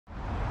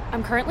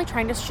I'm currently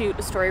trying to shoot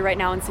a story right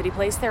now in City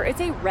Place. There is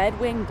a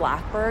red-winged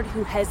blackbird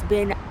who has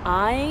been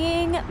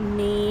eyeing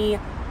me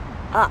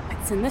up.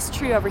 It's in this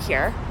tree over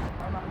here.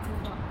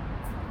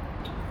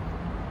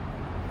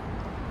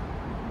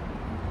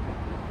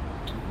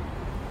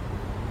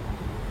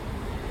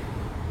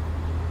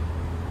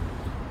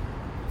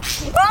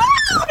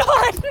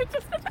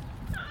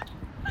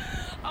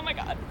 Oh my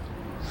god.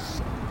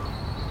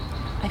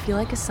 I feel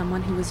like as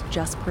someone who was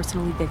just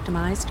personally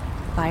victimized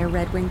by a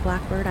red-winged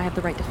blackbird, I have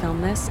the right to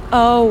film this.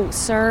 Oh,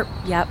 sir.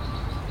 Yep.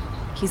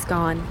 He's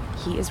gone.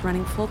 He is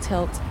running full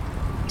tilt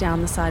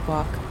down the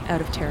sidewalk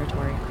out of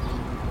territory.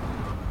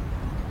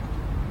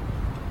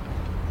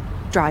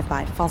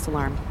 Drive-by. False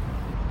alarm.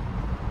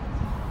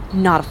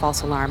 Not a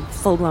false alarm.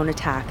 Full-blown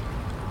attack.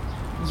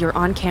 You're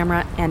on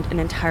camera, and an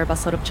entire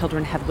busload of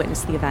children have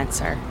witnessed the event,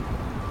 sir.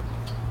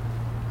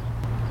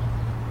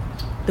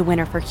 The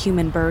winner for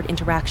human-bird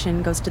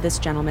interaction goes to this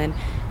gentleman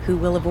who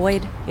will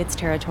avoid its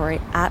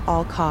territory at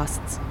all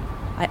costs.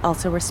 I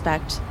also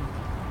respect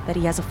that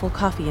he has a full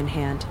coffee in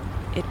hand.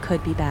 It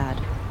could be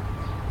bad.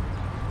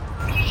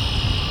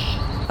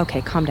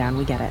 Okay, calm down,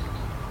 we get it.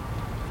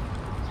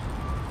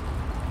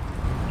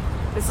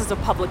 This is a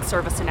public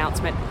service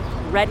announcement.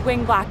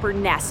 Red-winged blackbird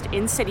nest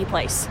in City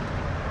Place.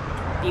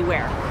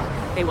 Beware,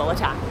 they will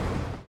attack.